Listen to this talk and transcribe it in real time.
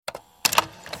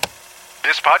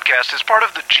This podcast is part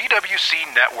of the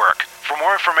GWC Network. For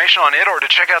more information on it or to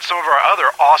check out some of our other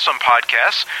awesome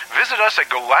podcasts, visit us at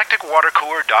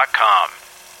galacticwatercooler.com.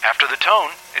 After the tone,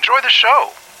 enjoy the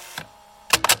show.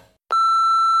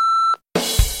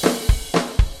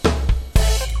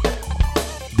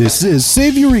 This is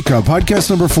Save Eureka,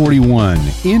 podcast number 41,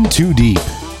 In Too Deep.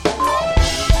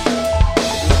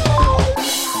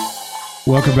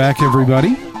 Welcome back,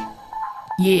 everybody.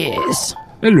 Yes.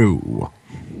 Hello.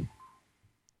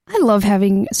 I love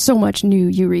having so much new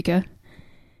Eureka.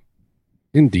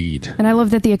 Indeed. And I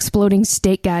love that the exploding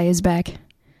steak guy is back.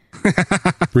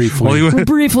 Briefly. Well,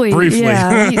 Briefly.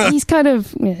 Yeah. He's kind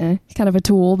of a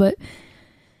tool, but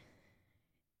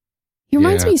he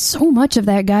reminds me so much of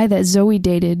that guy that Zoe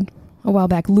dated a while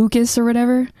back, Lucas or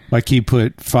whatever. Like he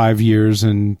put 5 years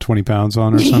and 20 pounds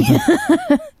on or something?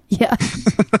 Yeah.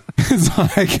 It's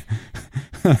like,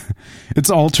 it's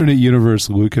alternate universe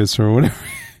Lucas or whatever.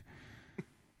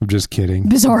 I'm just kidding.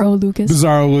 Bizarro Lucas.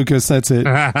 Bizarro Lucas, that's it.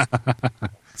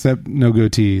 Except no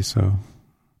goatee, so.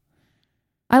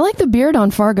 I like the beard on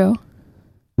Fargo.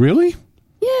 Really?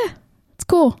 Yeah. It's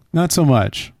cool. Not so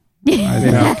much.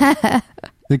 I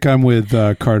think I'm with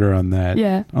Carter on that.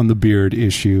 Yeah. On the beard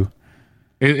issue.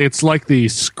 It's like the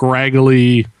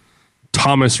scraggly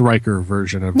Thomas Riker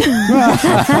version of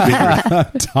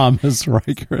Thomas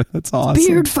Riker. That's awesome.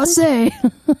 Beard fussy.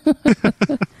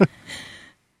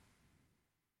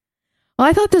 Well,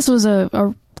 I thought this was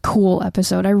a cool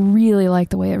episode. I really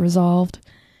liked the way it resolved.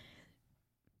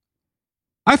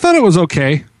 I thought it was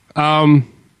okay. I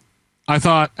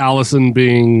thought Allison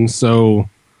being so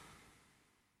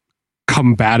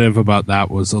combative about that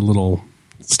was a little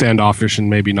standoffish and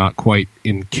maybe not quite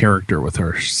in character with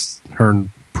her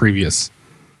previous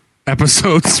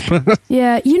episodes.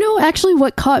 Yeah, actually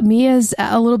what caught me as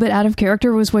a little bit out of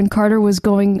character was when Carter was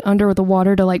going under the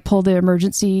water to like pull the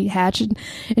emergency hatch and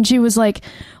she was like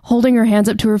holding her hands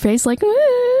up to her face like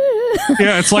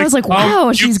yeah, it's like I was like,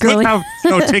 wow, she's girly. You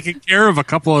could have taken care of a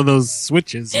couple of those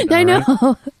switches. I know.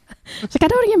 Right? It's like, I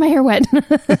don't want to get my hair wet.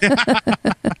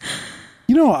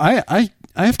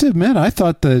 I have to admit, I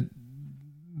thought that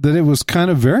it was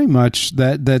kind of very much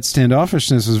that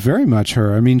standoffishness is very much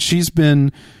her. I mean, she's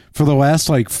been for the last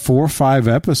like 4 or 5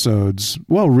 episodes.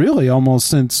 Well, really almost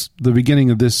since the beginning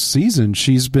of this season,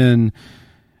 she's been,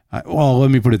 well,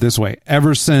 let me put it this way.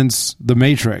 Ever since The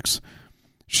Matrix,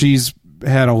 she's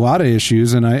had a lot of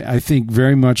issues. And I think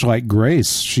very much like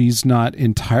Grace, she's not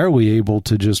entirely able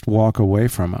to just walk away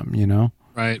from them,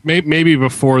 Right. Maybe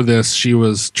before this, she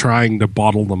was trying to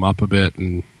bottle them up a bit,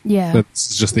 and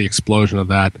that's just the explosion of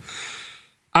that.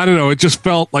 I don't know. It just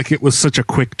felt like it was such a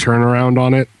quick turnaround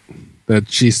on it that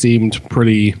she seemed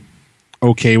pretty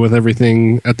okay with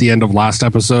everything at the end of last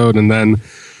episode, and then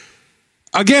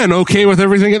again okay with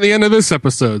everything at the end of this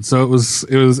episode. So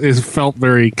it felt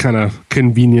very kind of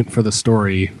convenient for the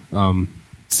story.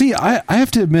 See, I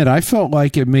have to admit, I felt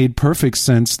like it made perfect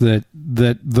sense that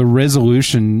the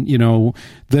resolution,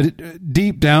 that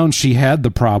deep down she had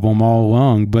the problem all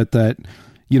along, but that,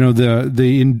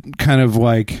 the kind of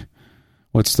like,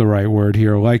 what's the right word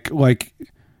here? Like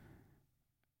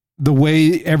the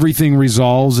way everything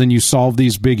resolves and you solve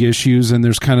these big issues and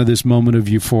there's kind of this moment of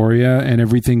euphoria and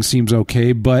everything seems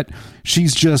okay, but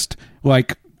she's just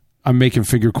like, I'm making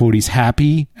figure quotes,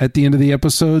 happy at the end of the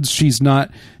episodes. She's not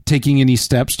taking any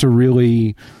steps to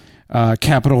really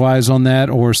capitalize on that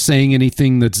or saying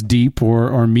anything that's deep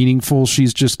or meaningful.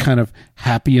 She's just kind of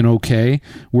happy and okay.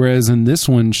 Whereas in this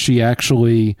one, she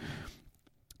actually,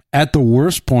 at the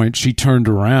worst point, she turned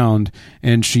around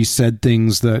and she said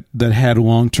things that had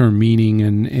long-term meaning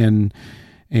and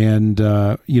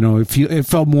it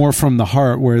felt more from the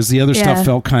heart, whereas the other stuff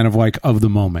felt kind of like of the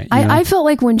moment. I felt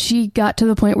like when she got to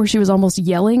the point where she was almost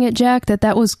yelling at Jack,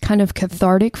 that was kind of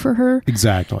cathartic for her.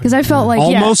 Exactly. Because I felt like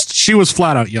almost she was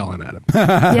flat out yelling at him.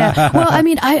 Yeah. Well, I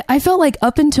mean, I felt like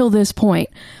up until this point,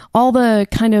 all the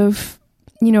kind of,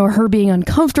 her being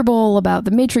uncomfortable about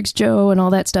the Matrix Joe and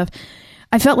all that stuff,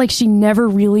 I felt like she never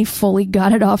really fully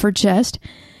got it off her chest.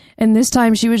 And this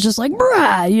time she was just like,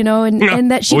 brah,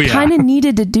 and that she kind of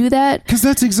needed to do that. Because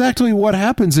that's exactly what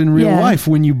happens in real life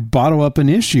when you bottle up an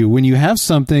issue, when you have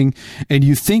something and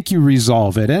you think you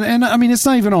resolve it. And I mean, it's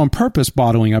not even on purpose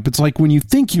bottling up. It's like when you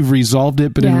think you've resolved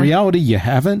it, but in reality you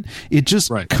haven't, it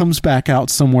just comes back out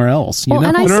somewhere else. You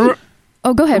know?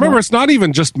 And go ahead. Remember, it's not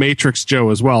even just Matrix Joe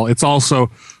as well. It's also,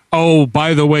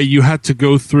 by the way, you had to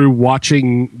go through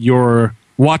watching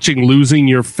losing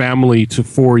your family to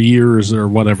 4 years or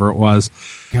whatever it was.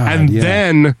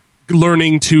 Then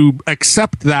learning to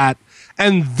accept that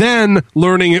and then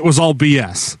learning it was all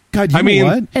BS. God, you know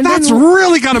what? That's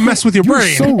really got to mess with your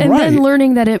brain. So and then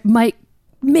learning that it might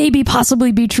maybe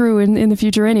possibly be true in the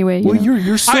future anyway. Well,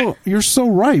 you're so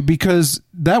right, because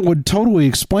that would totally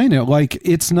explain it. Like,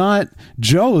 it's not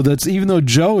Joe even though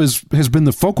Joe has been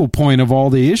the focal point of all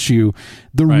the issue,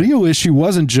 the real issue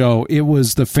wasn't Joe, it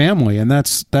was the family, and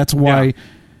that's why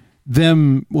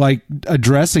them like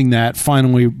addressing that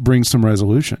finally brings some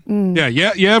resolution.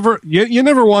 You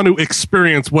never want to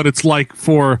experience what it's like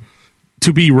to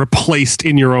be replaced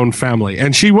in your own family,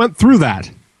 and she went through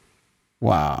that.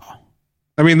 Wow.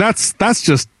 I mean, that's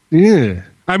just, yeah.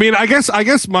 I mean, I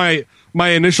guess my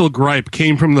initial gripe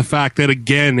came from the fact that,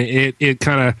 again, it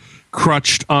kind of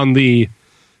crutched on the,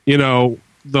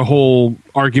 the whole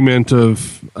argument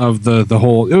of the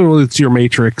whole, it's your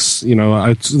Matrix,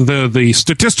 it's the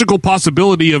statistical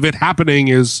possibility of it happening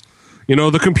is,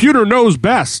 the computer knows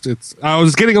best. I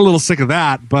was getting a little sick of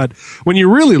that, but when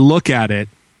you really look at it,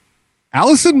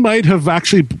 Allison might have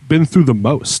actually been through the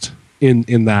most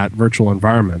in that virtual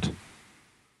environment.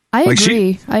 I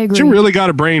agree. She really got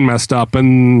her brain messed up,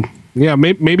 and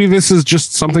maybe this is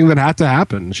just something that had to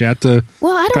happen. She had to.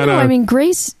 Well, I don't know. I mean,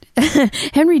 Grace.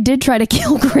 Henry did try to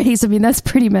kill Grace. I mean, that's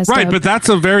pretty messed up. Right, but that's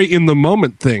a very in the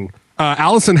moment thing.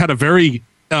 Allison had a very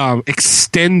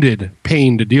extended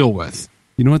pain to deal with.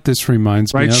 You know what this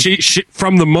reminds me of? She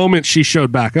from the moment she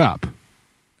showed back up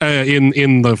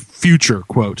in the future,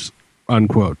 quote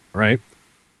unquote. Right.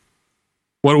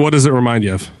 What does it remind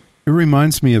you of? It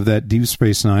reminds me of that Deep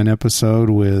Space Nine episode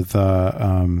with,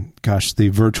 the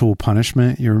virtual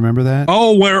punishment. You remember that?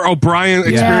 Oh, where O'Brien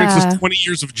experiences 20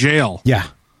 years of jail. Yeah.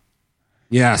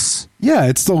 Yes. Yeah,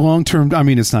 it's the long-term. I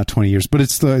mean, it's not 20 years, but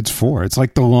it's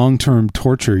like the long-term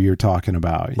torture you're talking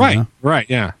about. You know? Right,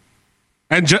 yeah.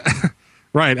 And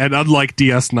right, and unlike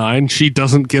DS9, she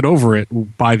doesn't get over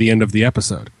it by the end of the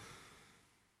episode.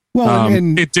 Well,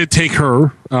 and it did take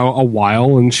her a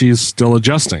while, and she's still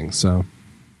adjusting, so...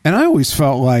 And I always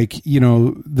felt like,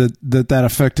 that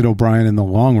affected O'Brien in the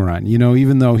long run,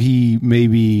 even though he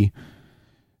maybe,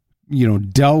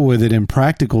 dealt with it in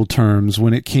practical terms,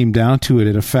 when it came down to it,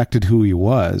 it affected who he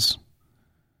was,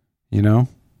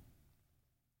 Right.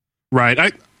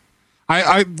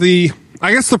 I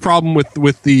guess the problem with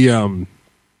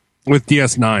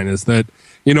DS9 is that,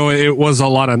 it was a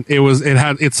lot of,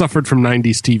 it suffered from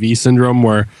 90s TV syndrome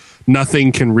where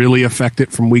nothing can really affect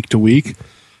it from week to week.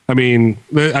 I mean,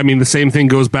 the same thing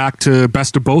goes back to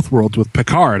Best of Both Worlds with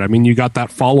Picard. I mean, you got that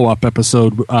follow-up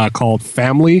episode called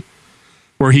Family,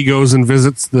 where he goes and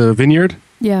visits the vineyard.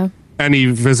 Yeah. And he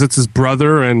visits his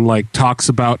brother and, talks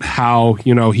about how,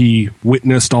 he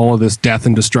witnessed all of this death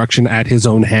and destruction at his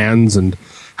own hands and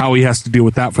how he has to deal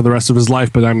with that for the rest of his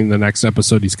life. But, I mean, the next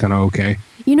episode, he's kind of okay.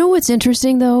 You know what's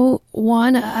interesting, though,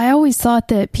 Juan? I always thought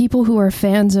that people who are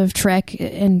fans of Trek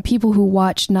and people who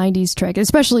watch 90s Trek,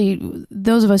 especially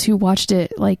those of us who watched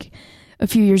it, a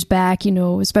few years back,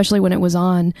 especially when it was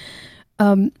on,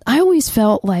 I always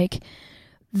felt like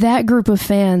that group of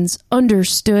fans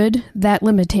understood that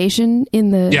limitation in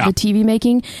the TV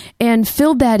making and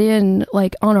filled that in,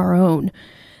 on our own.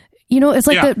 It's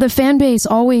like the fan base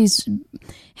always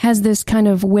has this kind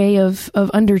of way of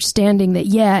understanding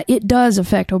that, it does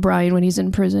affect O'Brien when he's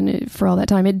in prison for all that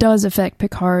time. It does affect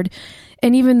Picard.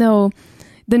 And even though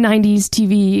the 90s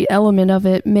TV element of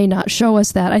it may not show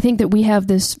us that, I think that we have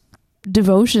this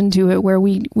devotion to it where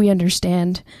we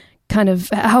understand kind of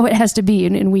how it has to be,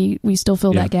 and we still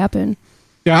fill that gap in.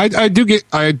 Yeah, I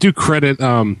do credit.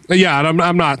 And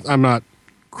I'm not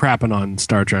crapping on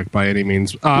Star Trek by any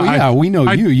means. We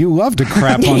know you love to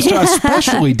crap on Star,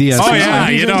 especially DS9. Oh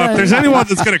yeah, if there's anyone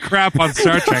that's going to crap on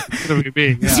Star Trek, it's going to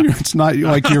be me. Yeah. It's not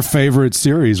like your favorite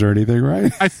series or anything,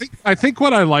 right? I think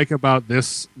what I like about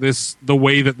this the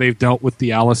way that they've dealt with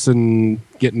the Allison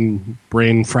getting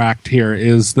brain fracked here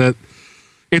is that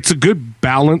it's a good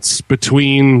balance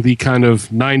between the kind of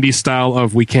 90s style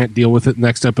of we can't deal with it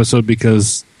next episode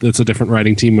because it's a different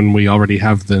writing team and we already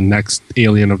have the next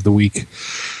alien of the week,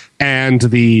 and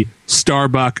the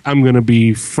Starbuck, I'm going to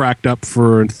be fracked up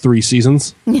for 3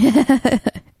 seasons. Yeah,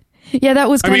 that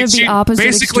was kind of the opposite.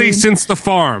 Basically, extreme. Since the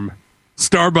farm,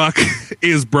 Starbuck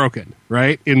is broken,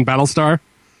 right, in Battlestar,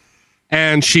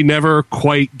 and she never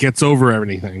quite gets over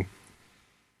anything.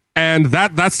 And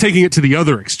that's taking it to the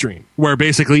other extreme, where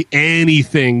basically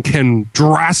anything can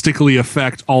drastically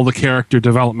affect all the character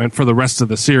development for the rest of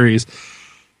the series.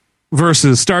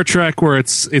 Versus Star Trek, where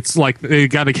it's like they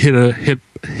got to hit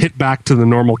back to the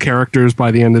normal characters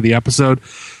by the end of the episode.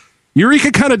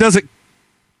 Eureka kind of does it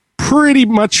pretty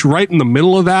much right in the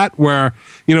middle of that, where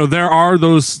there are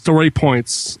those story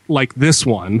points like this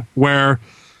one where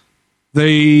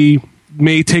they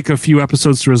may take a few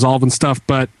episodes to resolve and stuff,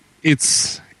 but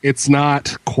it's it's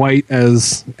not quite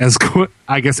as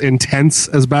I guess intense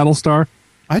as Battlestar.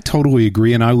 I totally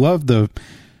agree, and I love the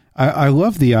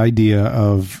idea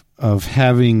of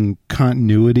having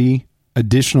continuity,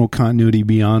 additional continuity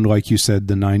beyond, like you said,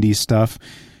 the 90s stuff,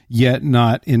 yet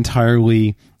not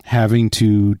entirely having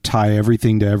to tie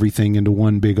everything to everything into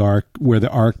one big arc, where the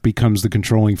arc becomes the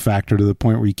controlling factor to the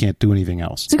point where you can't do anything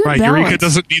else. It's a good balance. Eureka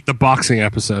doesn't need the boxing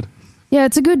episode. Yeah,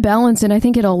 it's a good balance, and I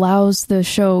think it allows the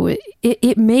show...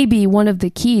 It may be one of the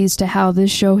keys to how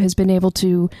this show has been able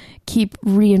to keep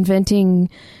reinventing,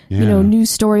 new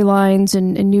storylines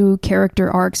and new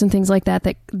character arcs and things like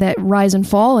that rise and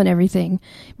fall and everything,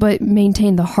 but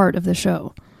maintain the heart of the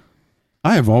show.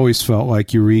 I have always felt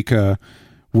like Eureka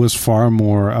was far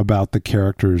more about the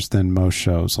characters than most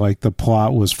shows. Like, the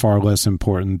plot was far less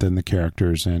important than the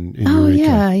characters in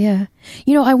Eureka.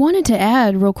 Yeah. I wanted to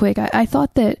add real quick, I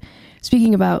thought that,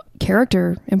 speaking about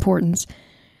character importance,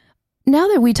 now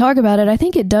that we talk about it, I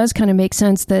think it does kind of make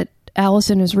sense that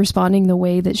Allison is responding the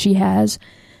way that she has.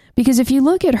 Because if you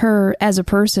look at her as a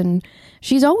person,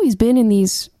 she's always been in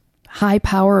these high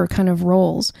power kind of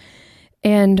roles.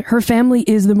 And her family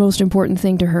is the most important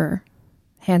thing to her,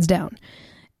 hands down.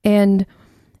 And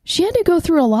she had to go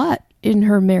through a lot in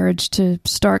her marriage to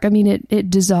Stark. I mean, it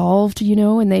dissolved,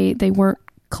 and they weren't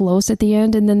close at the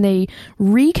end, and then they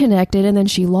reconnected, and then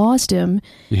she lost him.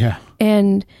 Yeah.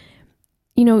 And,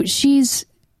 she's...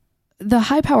 The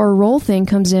high power role thing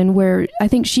comes in where I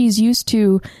think she's used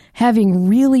to having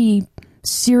really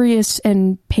serious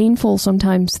and painful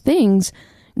sometimes things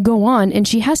go on, and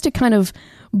she has to kind of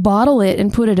bottle it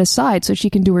and put it aside so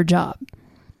she can do her job,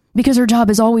 because her job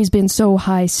has always been so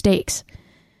high stakes.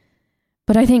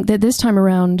 But I think that this time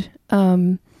around,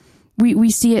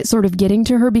 we see it sort of getting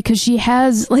to her, because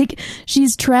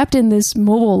she's trapped in this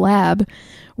mobile lab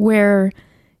where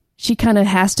she kind of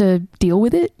has to deal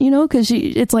with it, because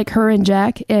it's like her and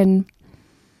Jack, and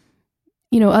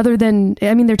other than,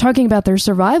 they're talking about their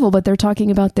survival, but they're talking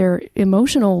about their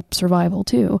emotional survival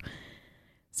too.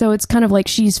 So it's kind of like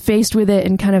she's faced with it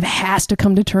and kind of has to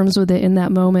come to terms with it in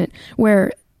that moment,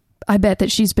 where I bet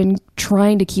that she's been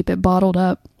trying to keep it bottled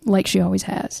up like she always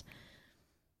has.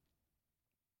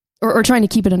 Or trying to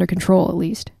keep it under control, at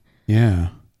least. Yeah.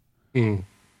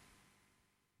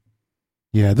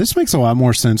 Yeah, this makes a lot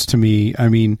more sense to me. I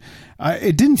mean,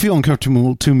 it didn't feel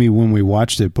uncomfortable to me when we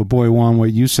watched it, but boy, Juan,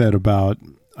 what you said about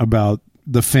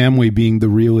the family being the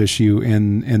real issue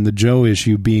and the Joe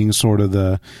issue being sort of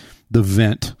the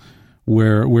vent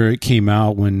where it came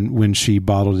out when she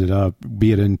bottled it up,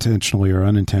 be it intentionally or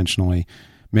unintentionally.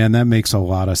 Man, that makes a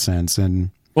lot of sense.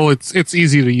 And well, it's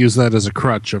easy to use that as a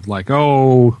crutch of like,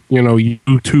 you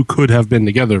two could have been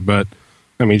together, but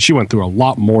I mean, she went through a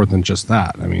lot more than just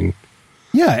that. I mean,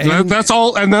 yeah, that's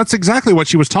all, and that's exactly what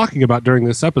she was talking about during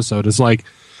this episode. Is like,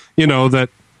 that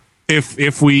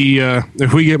if we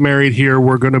get married here,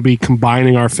 we're going to be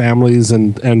combining our families,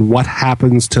 and what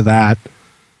happens to that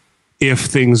if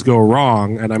things go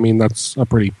wrong. And I mean, that's a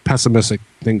pretty pessimistic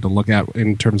thing to look at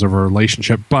in terms of a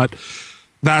relationship, but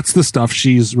that's the stuff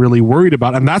she's really worried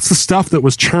about, and that's the stuff that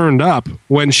was churned up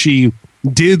when she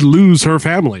did lose her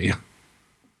family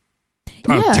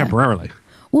temporarily.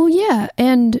 Well, yeah,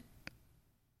 and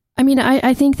I mean,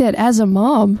 I think that as a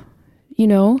mom,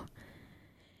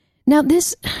 now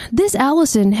this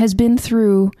Allison has been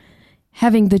through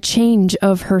having the change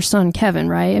of her son Kevin,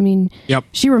 right? I mean, yep.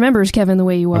 She remembers Kevin the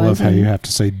way he was. I love how you have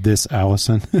to say this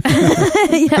Allison.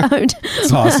 Yeah,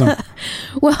 it's awesome.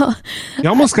 Well, you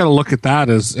almost got to look at that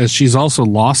as she's also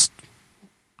lost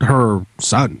her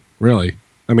son. Really,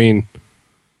 I mean,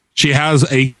 she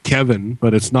has a Kevin,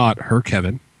 but it's not her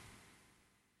Kevin.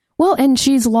 Well, and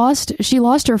she lost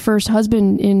her first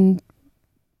husband in,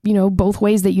 both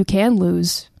ways that you can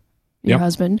lose your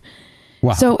husband.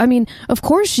 Wow. So, I mean, of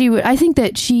course she would. I think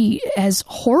that she, as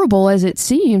horrible as it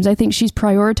seems, I think she's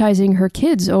prioritizing her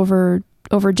kids over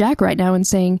Jack right now and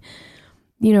saying,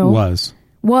 was.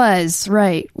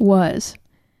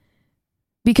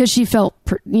 Because she felt,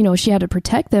 she had to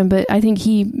protect them, but I think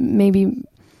he maybe,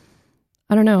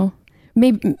 I don't know,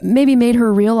 maybe made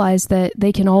her realize that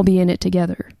they can all be in it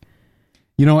together.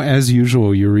 As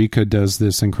usual, Eureka does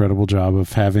this incredible job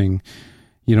of having,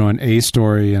 an A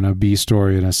story and a B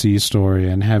story and a C story,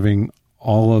 and having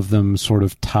all of them sort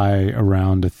of tie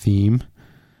around a theme.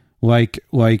 Like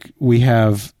we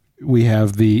have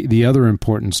the other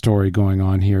important story going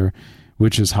on here,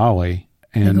 which is Holly.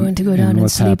 And they're going to go down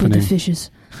and sleep happening with the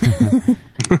fishes.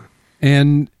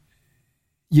 And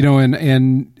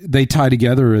and they tie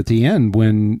together at the end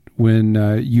when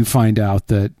you find out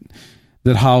that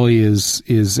Holly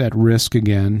is at risk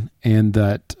again, and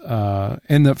that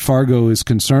Fargo is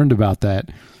concerned about that,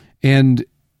 and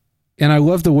I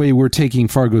love the way we're taking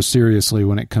Fargo seriously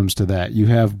when it comes to that. You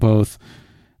have both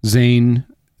Zane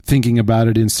thinking about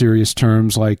it in serious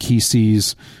terms, like he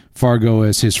sees Fargo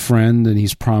as his friend, and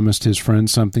he's promised his friend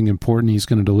something important. He's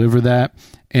going to deliver that,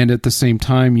 and at the same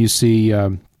time, you see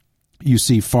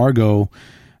Fargo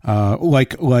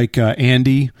like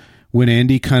Andy. When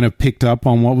Andy kind of picked up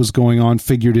on what was going on,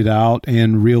 figured it out,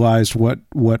 and realized what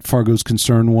Fargo's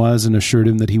concern was, and assured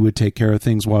him that he would take care of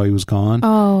things while he was gone.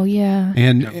 Oh, yeah.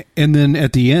 And then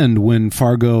at the end, when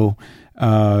Fargo,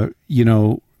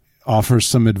 offers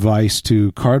some advice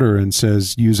to Carter and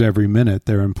says, "Use every minute;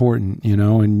 they're important,"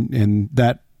 and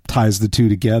that ties the two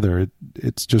together.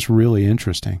 It's just really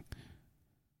interesting.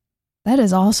 That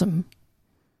is awesome.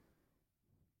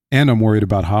 And I'm worried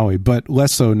about Holly, but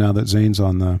less so now that Zane's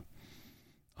on the.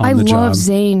 I love job.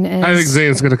 Zane. I think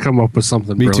Zane's going to come up with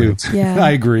something Me brilliant. too. Yeah. I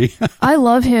agree. I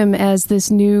love him as this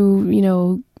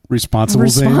new,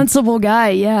 responsible guy.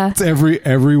 Yeah. It's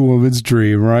every woman's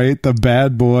dream, right? The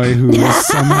bad boy who is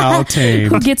somehow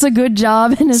tamed. Who gets a good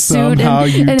job in a somehow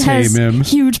suit and has him.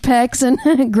 Huge pecs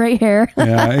and gray hair.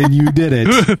 Yeah, and you did it.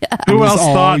 Who else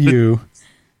thought you?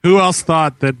 Who else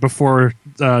thought that before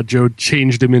Joe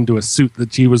changed him into a suit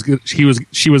that she was going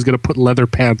to put leather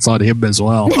pants on him as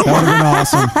well? That would have been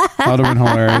awesome. That would have been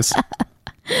hilarious.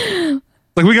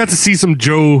 Like, we got to see some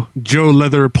Joe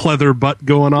leather pleather butt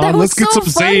going on. Let's get some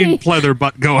Zane pleather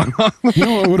butt going on. You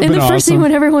know what would have in been the first awesome? scene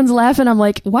when everyone's laughing, I'm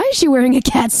like, why is she wearing a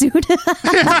cat suit?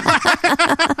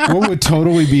 What would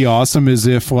totally be awesome is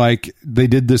if like they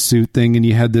did the suit thing and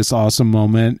you had this awesome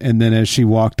moment, and then as she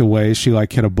walked away, she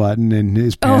like hit a button and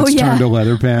his pants turned to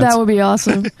leather pants. That would be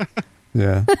awesome.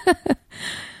 Yeah.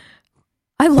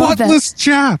 I love Buttless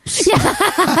chaps.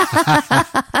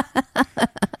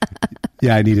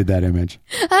 Yeah, I needed that image.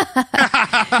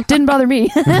 Didn't bother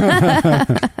me.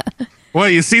 Well,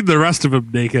 you see the rest of them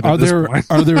naked. Are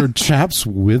there chaps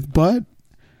with butt?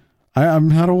 I'm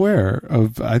not aware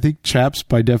of. I think chaps,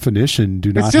 by definition,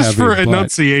 do not have a butt. It's just for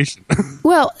enunciation.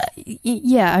 Well,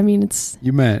 yeah. I mean, it's.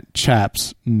 You meant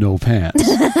chaps, no pants.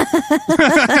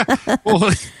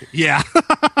 Well, yeah.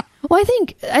 Well,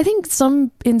 I think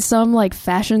in some like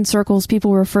fashion circles,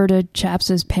 people refer to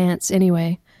chaps as pants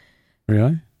anyway.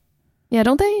 Really? Yeah,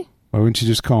 don't they? Why wouldn't you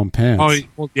just call them pants? Oh,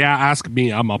 well, yeah. Ask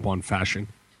me. I'm up on fashion.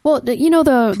 Well, you know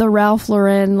the Ralph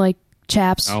Lauren like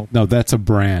chaps. No, that's a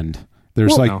brand.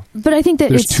 There's but I think that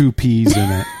there's it's 2 P's in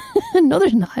it. No,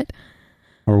 there's not.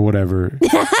 Or whatever.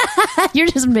 You're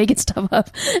just making stuff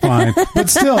up. Fine, but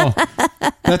still,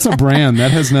 that's a brand.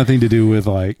 That has nothing to do with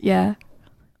like. Yeah.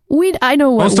 I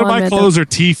know what most of my clothes are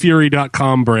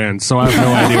tfury.com brands, so I have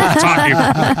no idea what you're talking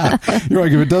about. You're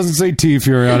like, if it doesn't say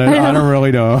T-Fury on it, I don't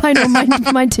really know. I know,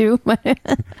 mine too.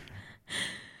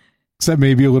 Except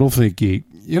maybe a little thinky,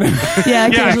 Yeah,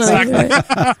 exactly.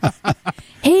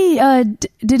 Hey,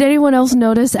 did anyone else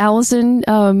notice Allison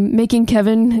making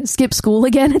Kevin skip school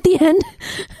again at the end?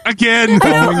 Again.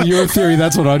 Following your theory,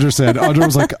 that's what Audra said. Audra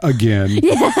was like, again.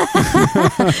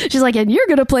 Yeah. She's like, and you're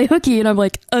going to play hooky. And I'm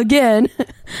like, again.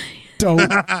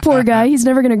 Don't. Poor guy. He's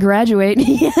never going to graduate.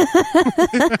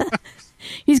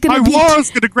 He's gonna I was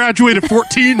going to graduate at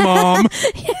 14, Mom.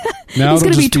 Yeah. Now he's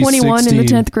going to be 21 in the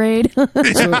 10th grade.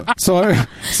 So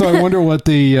I wonder what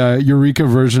the Eureka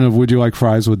version of Would You Like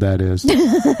Fries with that is.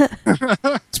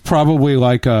 It's probably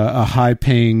like a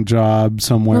high-paying job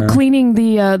somewhere. We're cleaning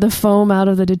the foam out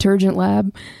of the detergent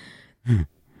lab.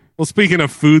 Well, speaking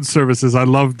of food services, I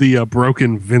love the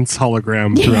broken Vince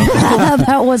hologram throughout.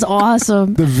 That was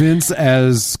awesome. The Vince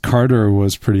as Carter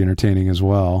was pretty entertaining as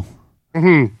well.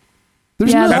 Mm-hmm.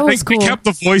 That was cool. They kept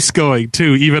the voice going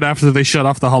too, even after they shut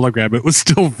off the hologram. It was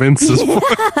still Vince's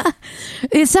voice.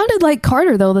 It sounded like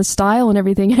Carter though, the style and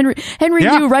everything. Henry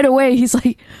knew right away. He's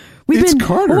like,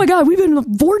 Carter. Oh my God, we've been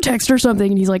vortexed or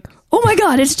something. And he's like, oh my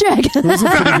God, it's Jack.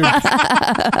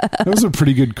 That was a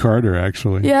pretty good Carter,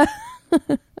 actually. Yeah.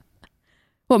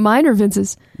 What, mine or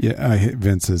Vince's? Yeah, I hit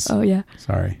Vince's. Oh yeah.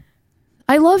 Sorry.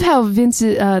 I love how Vince,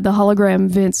 the hologram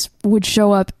Vince, would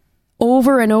show up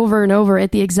over and over and over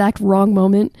at the exact wrong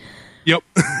moment. Yep.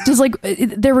 Just like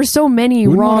there were so many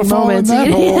wrong moments.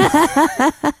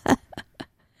 I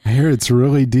hear it's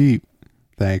really deep.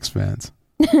 Thanks, Vince.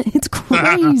 It's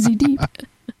crazy deep.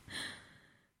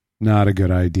 Not a good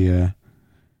idea.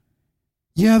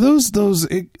 Yeah, those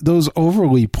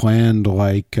overly planned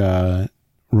like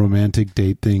romantic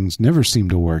date things never seem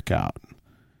to work out.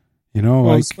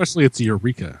 Well, especially it's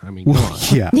Eureka. I mean, well,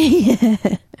 yeah.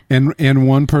 And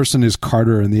one person is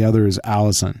Carter and the other is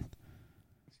Allison.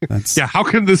 Yeah, how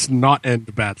can this not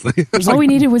end badly? All we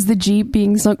needed was the Jeep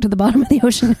being sunk to the bottom of the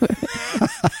ocean.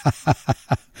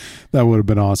 That would have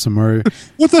been awesome. Or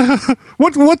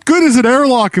what good is an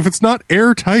airlock if it's not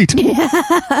airtight? Yeah.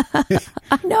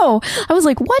 I know. I was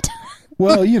like, what?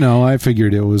 Well, I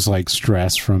figured it was like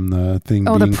stress from the thing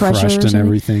being pressure crushed and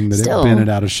everything that it bent it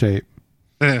out of shape.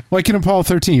 Like in Apollo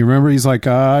 13, you remember he's like,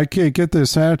 I can't get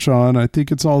this hatch on. I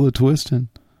think it's all the twisting.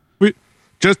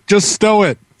 Just stow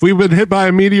it. If we'd been hit by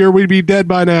a meteor, we'd be dead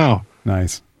by now.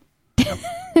 Nice.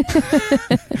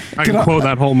 I can quote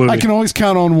that whole movie. I can always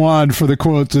count on Juan for the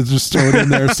quote to just throw it in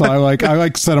there. So I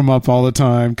set them up all the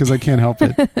time because I can't help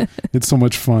it. It's so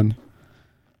much fun.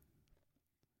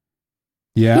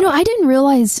 Yeah. I didn't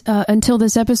realize until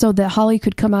this episode that Holly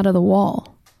could come out of the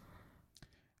wall.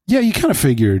 Yeah, you kind of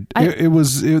figured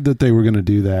that they were going to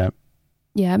do that.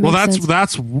 Yeah. Well,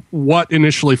 that's what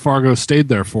initially Fargo stayed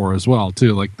there for as well,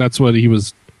 too. Like that's what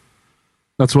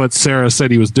Sarah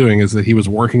said he was doing, is that he was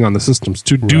working on the systems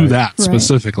to do that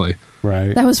specifically.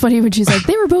 Right. That was funny when she's like,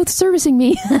 they were both servicing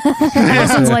me.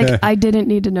 Allison's like, I didn't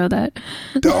need to know that.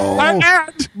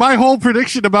 And my whole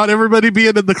prediction about everybody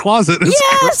being in the closet.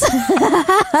 Yes!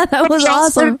 That was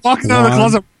awesome. Walking out of the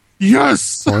closet.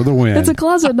 Yes! For the win. It's a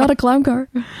closet, not a clown car.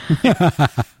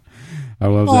 I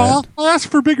love that. I'll ask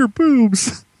for bigger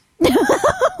boobs.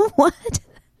 What?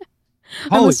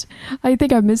 Holly. I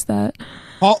think I missed that.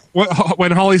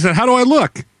 When Holly said, "How do I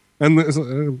look?" and it's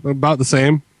about the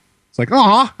same, it's like,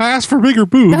 I asked for bigger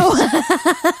boobs. No.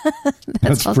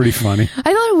 That's awesome. Pretty funny.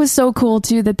 I thought it was so cool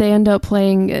too that they end up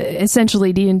playing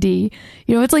essentially D&D.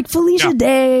 It's like Felicia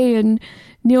Day and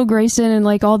Neil Grayson and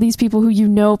like all these people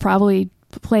who probably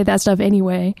play that stuff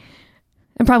anyway.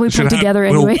 And probably put together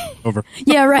anyway. Over.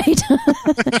 Yeah, right.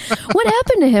 What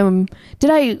happened to him? Did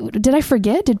I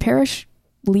forget? Did Parrish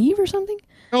leave or something?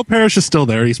 No, Parrish is still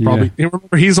there. He's probably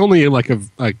remember he's only like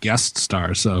a guest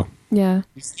star, so yeah,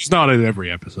 he's not in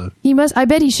every episode. He must. I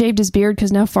bet he shaved his beard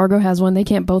because now Fargo has one. They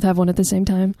can't both have one at the same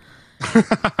time.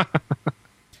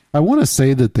 I want to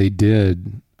say that they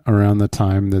did around the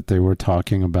time that they were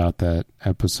talking about that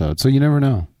episode, so you never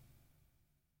know.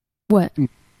 What?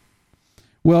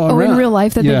 Well, in real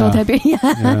life that they both have beard.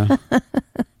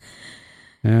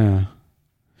 Yeah.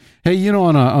 Hey,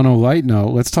 on a light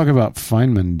note, let's talk about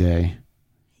Feynman Day.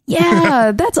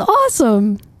 Yeah, that's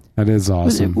awesome. That is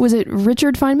awesome. Was it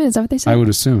Richard Feynman? Is that what they said? I would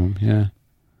assume, yeah.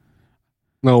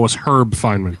 No, it was Herb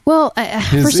Feynman. Well,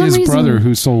 for some reason... His brother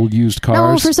who sold used cars.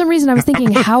 Oh, for some reason I was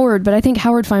thinking Howard, but I think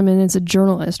Howard Feynman is a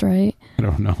journalist, right? I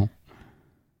don't know.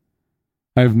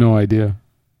 I have no idea.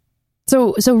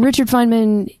 So Richard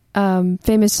Feynman,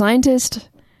 famous scientist?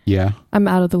 Yeah. I'm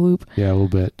out of the loop. Yeah, a little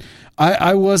bit.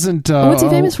 I wasn't... what's he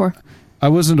famous for? I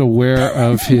wasn't aware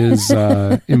of his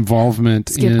involvement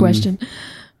Skip question.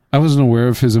 I wasn't aware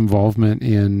of his involvement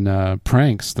in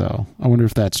pranks, though. I wonder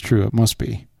if that's true. It must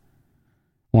be.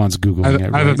 Juan's Googling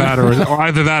it. Right?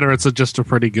 Either that or it's just a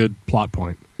pretty good plot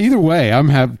point. Either way,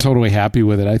 I'm totally happy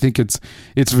with it. I think it's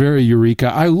very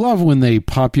Eureka. I love when they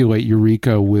populate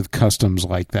Eureka with customs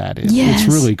like that. It's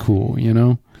really cool,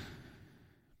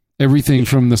 Everything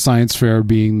from the science fair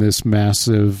being this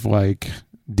massive,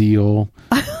 deal.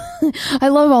 I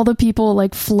love all the people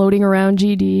floating around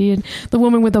GD and the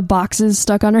woman with the boxes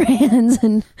stuck on her hands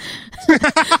and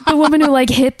the woman who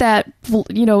hit that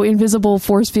invisible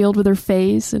force field with her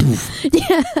face and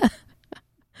yeah.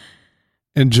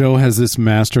 And Joe has this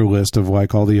master list of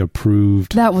all the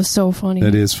approved. That was so funny.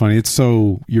 That is funny. It's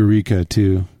so Eureka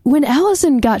too. When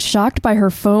Allison got shocked by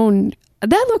her phone,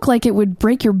 that looked like it would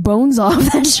break your bones off.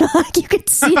 That shock, you could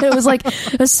see it was like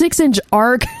a 6-inch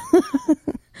arc.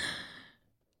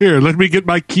 Here, let me get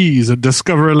my keys and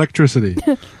discover electricity.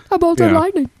 How about the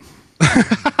lightning?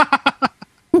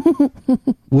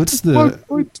 What's the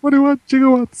 21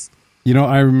 gigawatts?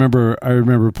 I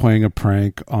remember playing a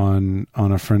prank on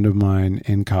a friend of mine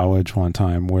in college one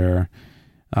time where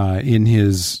in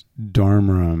his dorm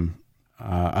room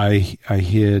I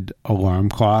hid alarm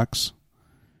clocks.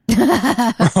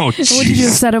 What did you do?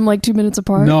 Set them 2 minutes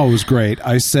apart? No, it was great.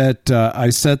 I set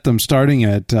them starting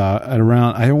at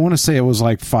around, I want to say it was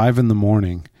 5 in the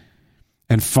morning,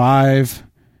 and 5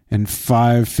 and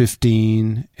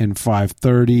 5:15 and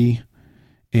 5:30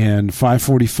 and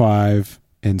 5:45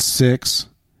 and 6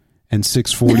 and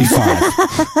 6:45.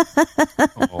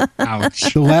 Oh,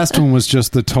 ouch. The last one was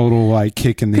just the total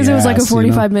kick in the ass. Because it was a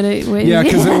 45-minute wait. Yeah,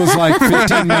 because it was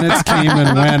 15 minutes came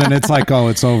and went, and it's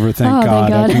it's over. Thank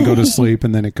God. I can go to sleep,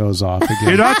 and then it goes off again.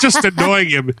 You're not just annoying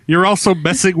him; you're also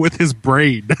messing with his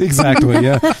brain. Exactly.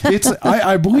 Yeah. It's.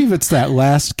 I believe it's that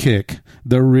last kick.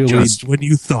 The really just when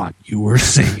you thought you were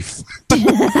safe.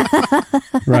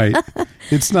 Right.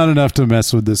 It's not enough to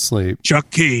mess with this sleep.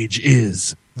 Chuck Cage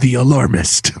is the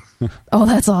alarmist. Oh,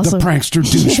 that's awesome. The prankster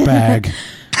douchebag.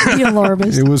 The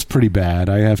alarmist. It was pretty bad.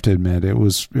 I have to admit, it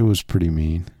was pretty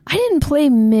mean. I didn't play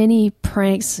many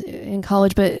pranks in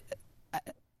college, but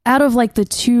out of like the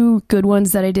two good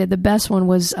ones that I did, the best one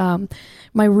was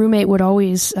my roommate would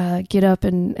always get up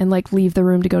and like leave the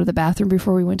room to go to the bathroom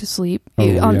before we went to sleep. Oh,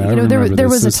 yeah, there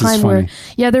was a time where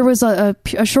there was a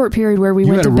short period where we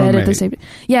went to bed at the same.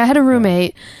 Yeah, I had a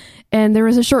roommate. And there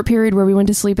was a short period where we went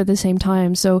to sleep at the same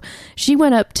time. So she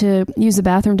went up to use the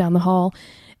bathroom down the hall,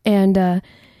 and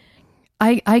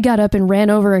I got up and ran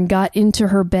over and got into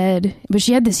her bed. But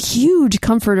she had this huge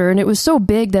comforter, and it was so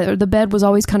big that the bed was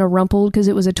always kind of rumpled because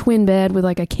it was a twin bed with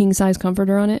like a king-size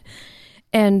comforter on it.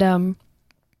 And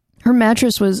her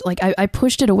mattress was like, I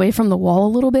pushed it away from the wall a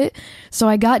little bit. So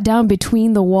I got down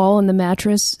between the wall and the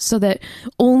mattress so that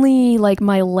only like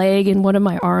my leg and one of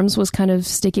my arms was kind of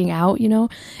sticking out, you know?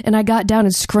 And I got down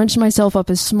and scrunched myself up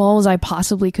as small as I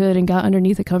possibly could and got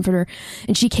underneath the comforter.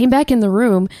 And she came back in the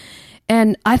room,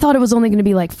 and I thought it was only going to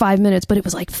be like 5 minutes, but it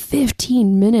was like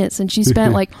 15 minutes. And she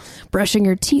spent like brushing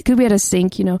her teeth, because we had a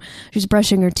sink, you know. She was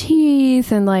brushing her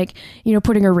teeth and like, you know,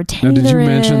 putting her retainer in. Now, did you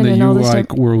mention that you like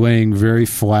stuff. were laying very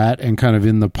flat and kind of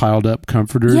in the piled up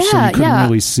comforter, so you couldn't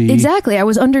really see? Exactly. I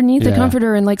was underneath the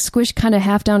comforter and like squished kind of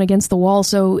half down against the wall.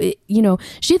 So, you know,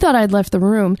 she thought I'd left the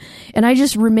room, and I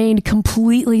just remained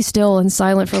completely still and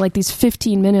silent for like these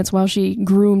 15 minutes while she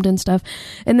groomed and stuff.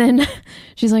 And then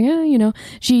she's like, you know,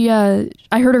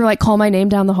 I heard her like call my name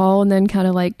down the hall, and then kind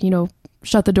of like, you know,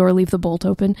 shut the door, leave the bolt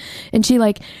open, and she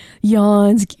like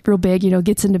yawns real big, you know,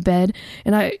 gets into bed,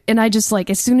 and I just like,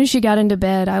 as soon as she got into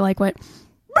bed, I like went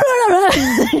like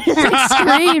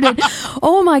screamed, and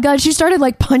oh my god, she started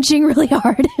like punching really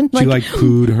hard, and like, she like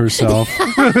pooed herself.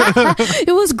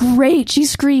 It was great. She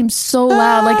screamed so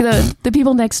loud, like the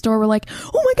people next door were like,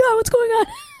 oh my god, what's going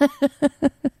on?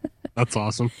 That's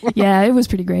awesome. Yeah, it was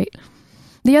pretty great.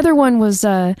 The other one was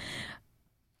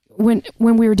when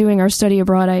we were doing our study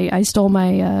abroad, I stole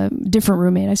my different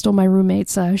roommate. I stole my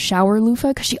roommate's shower loofah,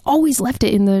 because she always left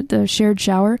it in the shared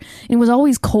shower, and it was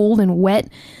always cold and wet,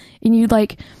 and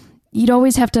you'd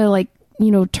always have to like, you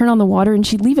know, turn on the water, and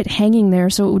she'd leave it hanging there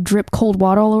so it would drip cold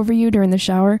water all over you during the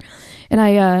shower. And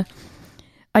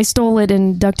I stole it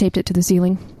and duct taped it to the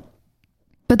ceiling.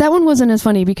 But that one wasn't as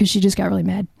funny because she just got really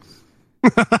mad.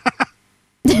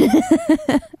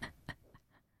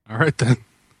 All right then.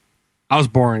 I was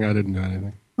boring. I didn't do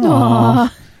anything.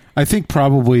 Aww. I think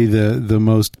probably the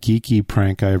most geeky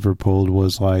prank I ever pulled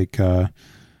was like, and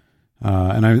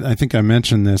I think I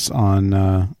mentioned this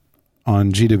on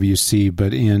GWC,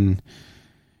 but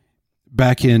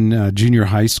back in junior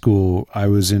high school, I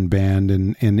was in band,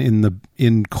 and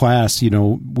in class, you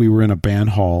know, we were in a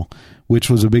band hall, which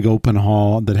was a big open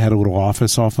hall that had a little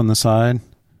office off on the side,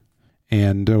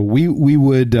 and we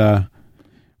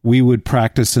would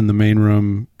practice in the main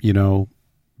room, you know,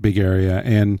 big area.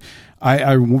 And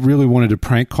I really wanted to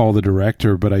prank call the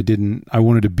director, but I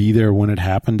wanted to be there when it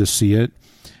happened to see it.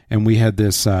 And we had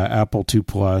this Apple II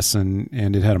Plus, and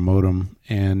it had a modem,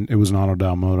 and it was an auto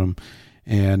dial modem.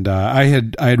 And I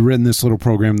had written this little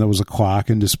program that was a clock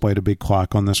and displayed a big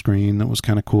clock on the screen. That was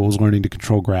kind of cool. I was learning to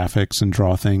control graphics and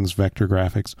draw things, vector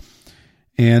graphics.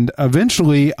 And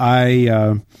eventually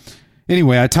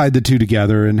Anyway, I tied the two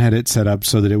together and had it set up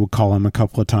so that it would call him a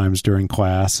couple of times during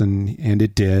class, and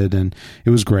it did, and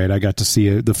it was great. I got to see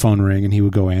the phone ring, and he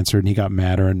would go answer, and he got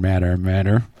madder and madder and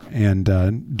madder. And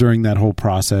during that whole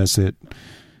process, I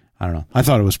don't know. I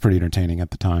thought it was pretty entertaining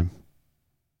at the time.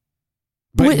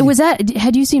 But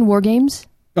had you seen War Games?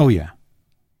 Oh, yeah.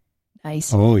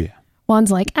 Nice. Oh, yeah.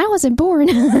 Juan's like, I wasn't born.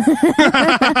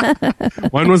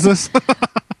 When was this?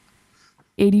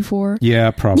 84. Yeah,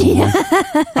 probably.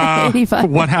 Yeah. 85.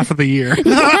 What half of the year?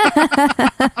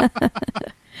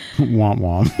 Womp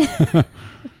womp.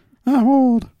 I'm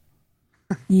old.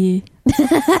 Yeah.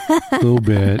 A little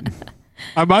bit.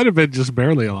 I might have been just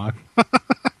barely alive.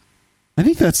 I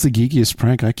think that's the geekiest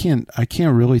prank. I can't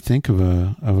really think of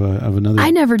another.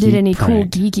 I never did any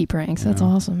prank. cool geeky pranks. That's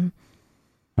awesome.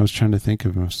 I was trying to think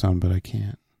of some, but I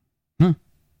can't. Oh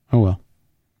well.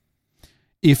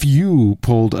 If you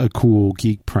pulled a cool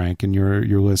geek prank and you're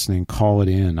listening, call it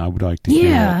in. I would like to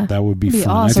hear it. That would be fun.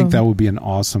 Awesome. I think that would be an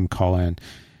awesome call in.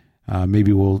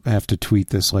 Maybe we'll have to tweet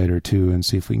this later too and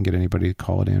see if we can get anybody to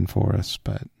call it in for us.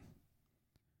 But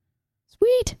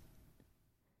sweet.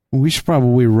 We should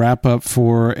probably wrap up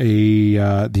for the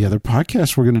other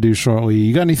podcast we're going to do shortly.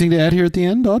 You got anything to add here at the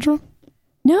end, Audra?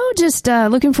 No, just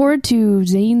looking forward to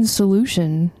Zane's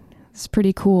solution. It's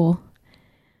pretty cool.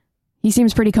 He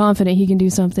seems pretty confident he can do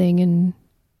something, and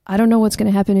I don't know what's going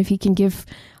to happen if he can give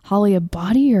Holly a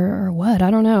body or what.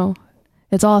 I don't know.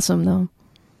 It's awesome, though.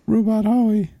 Robot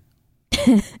Holly.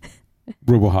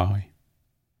 Robo Holly.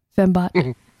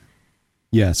 Fembot.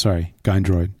 Yeah, sorry.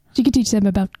 Gyndroid. She could teach them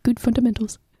about good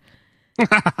fundamentals.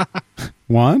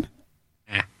 Juan?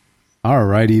 All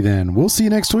righty then. We'll see you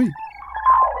next week.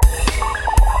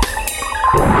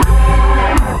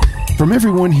 From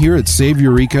everyone here at Save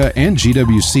Eureka and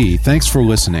GWC, thanks for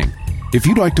listening. If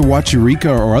you'd like to watch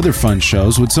Eureka or other fun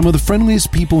shows with some of the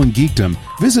friendliest people in geekdom,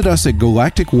 visit us at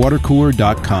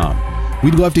galacticwatercooler.com.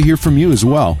 We'd love to hear from you as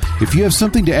well. If you have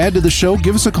something to add to the show,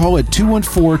 give us a call at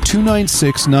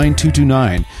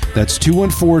 214-296-9229. That's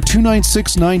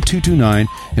 214-296-9229,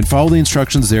 and follow the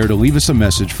instructions there to leave us a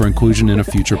message for inclusion in a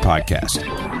future podcast.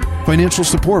 Financial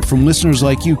support from listeners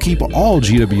like you keep all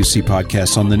GWC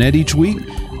podcasts on the net each week.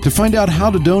 To find out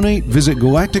how to donate, visit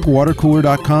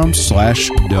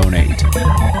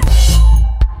galacticwatercooler.com/donate.